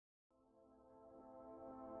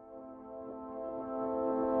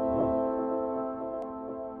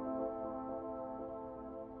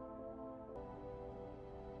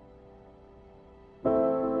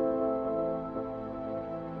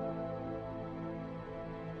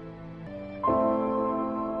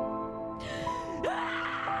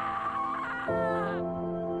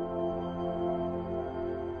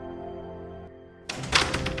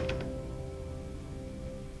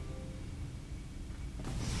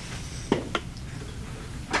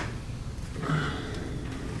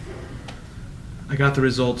I got the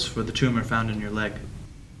results for the tumor found in your leg.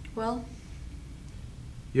 Well?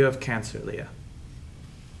 You have cancer, Leah.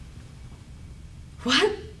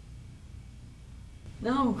 What?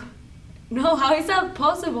 No. No, how is that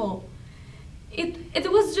possible?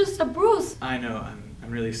 It was just a bruise. I know,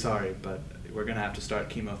 I'm really sorry, but we're gonna have to start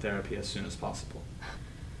chemotherapy as soon as possible.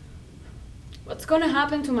 What's gonna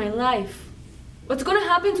happen to my life? What's gonna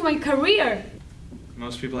happen to my career?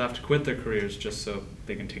 Most people have to quit their careers just so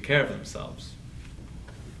they can take care of themselves.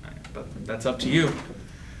 But that's up to you.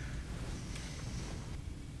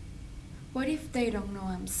 What if they don't know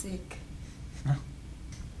I'm sick?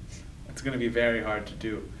 It's gonna be very hard to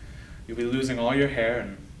do. You'll be losing all your hair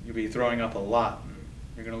and you'll be throwing up a lot. And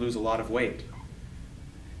you're gonna lose a lot of weight.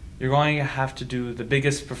 You're going to have to do the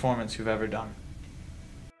biggest performance you've ever done.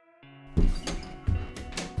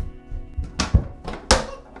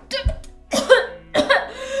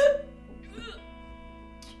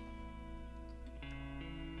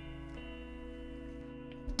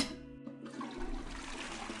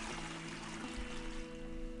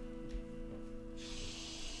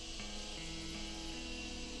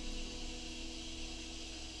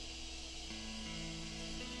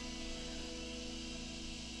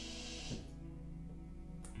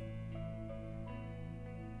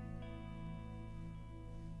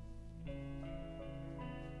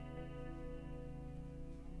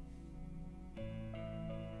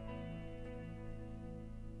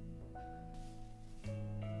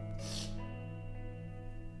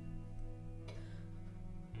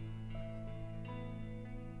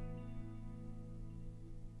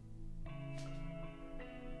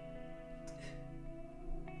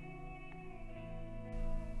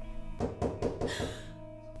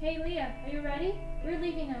 Hey Leah, are you ready? We're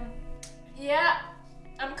leaving now. Yeah,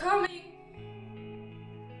 I'm coming.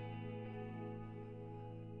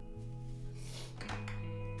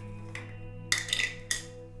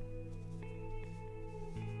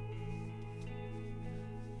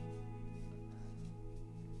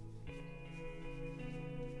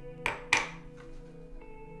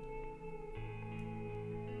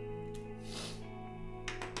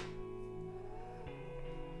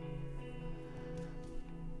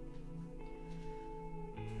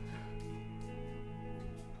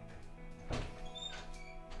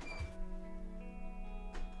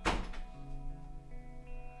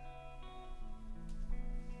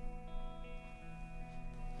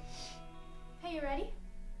 Hey, you ready?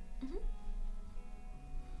 Mhm.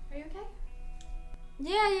 Are you okay?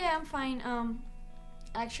 Yeah, I'm fine.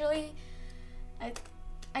 Actually,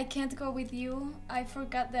 I can't go with you. I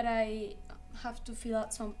forgot that I have to fill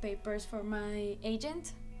out some papers for my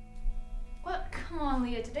agent. What? Come on,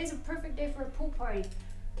 Leah. Today's a perfect day for a pool party.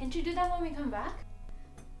 Can't you do that when we come back?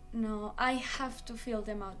 No, I have to fill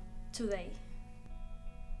them out today.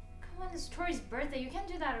 Come on, it's Tori's birthday. You can't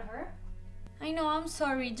do that to her. I know, I'm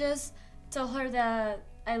sorry. Just tell her that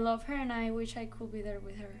I love her and I wish I could be there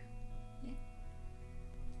with her. Yeah.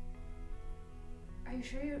 Are you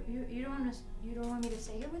sure you don't want me to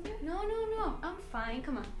stay here with you? No, I'm fine.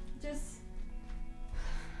 Come on. Just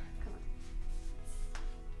come on.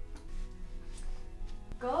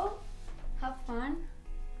 Go. Have fun.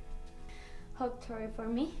 Hug Tori for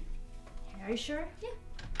me. Are you sure?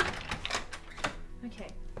 Yeah. Okay.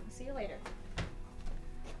 I'll see you later.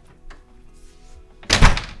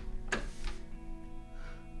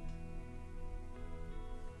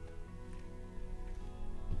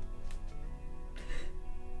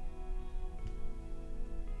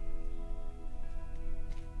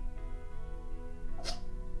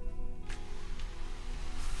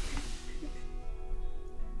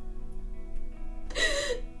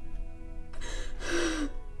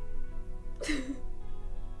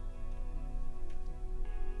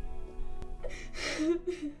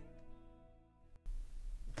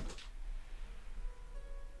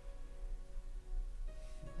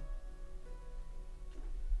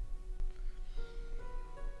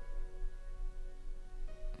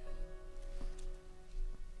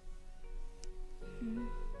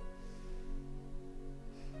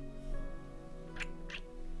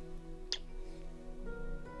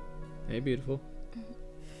 Hey, beautiful.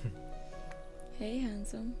 Hey,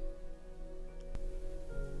 handsome.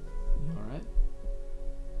 You alright?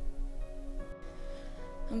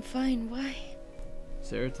 I'm fine. Why?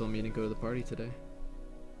 Sarah told me to go to the party today.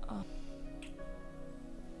 Oh.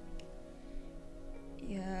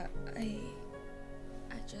 Yeah, I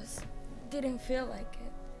just didn't feel like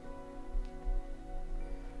it.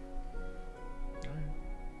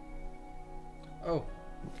 Oh.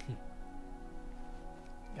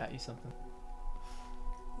 Got you something.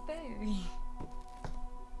 Baby.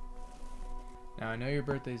 Now I know your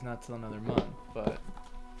birthday's not till another month, but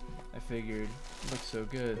I figured it looks so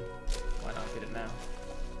good, why not get it now?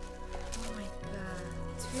 Oh my god,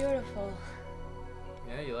 it's beautiful.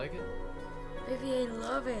 Yeah, you like it? Baby, I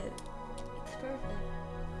love it. It's perfect.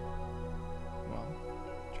 Well,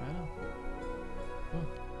 try it on. Oh.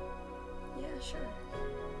 Yeah, sure.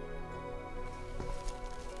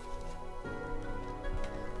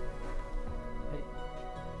 Hey.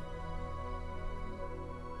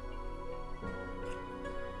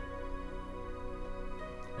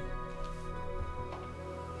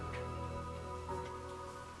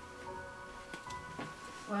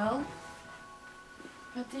 Well,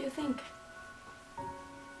 what do you think? I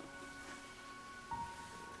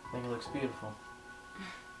think it looks beautiful.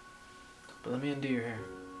 But let me undo your hair.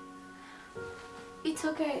 It's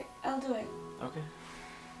okay, I'll do it. Okay.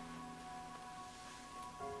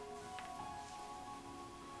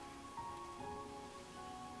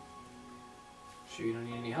 Sure you don't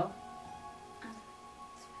need any help?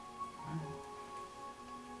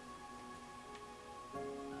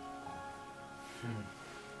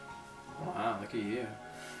 Wow, look at you. You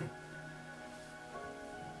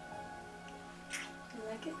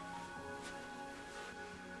like it?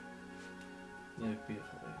 You look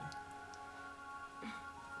beautiful, baby.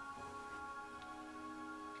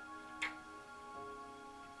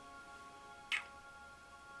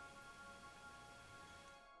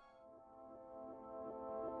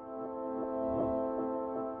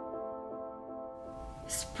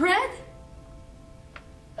 Spread?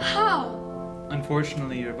 How?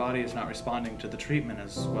 Unfortunately, your body is not responding to the treatment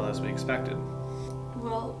as well as we expected.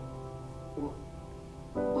 Well,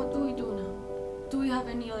 what do we do now? Do we have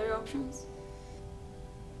any other options?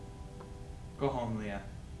 Go home, Leah.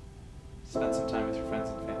 Spend some time with your friends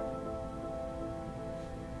and family.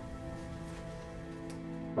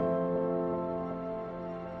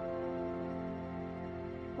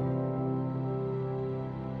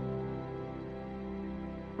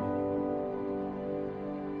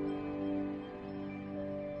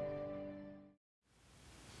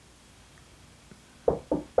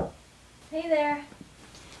 Hey there.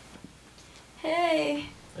 Hey,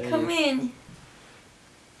 Hey. come in.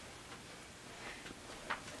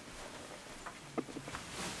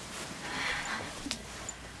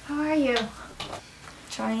 How are you?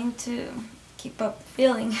 Trying to keep up the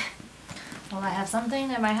feeling. Well, I have something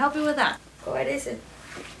that might help you with that. What is it?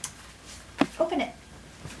 Open it.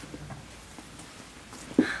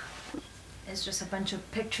 It's just a bunch of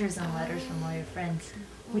pictures and letters from all your friends.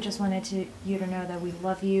 We just wanted you to know that we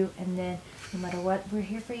love you, and then no matter what, we're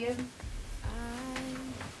here for you.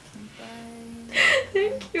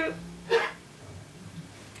 Thank you.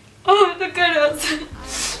 Oh, look at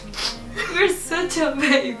us. We're such a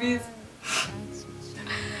babies.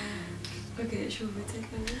 Okay, should we take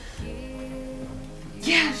a look?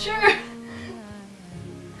 Yeah, sure.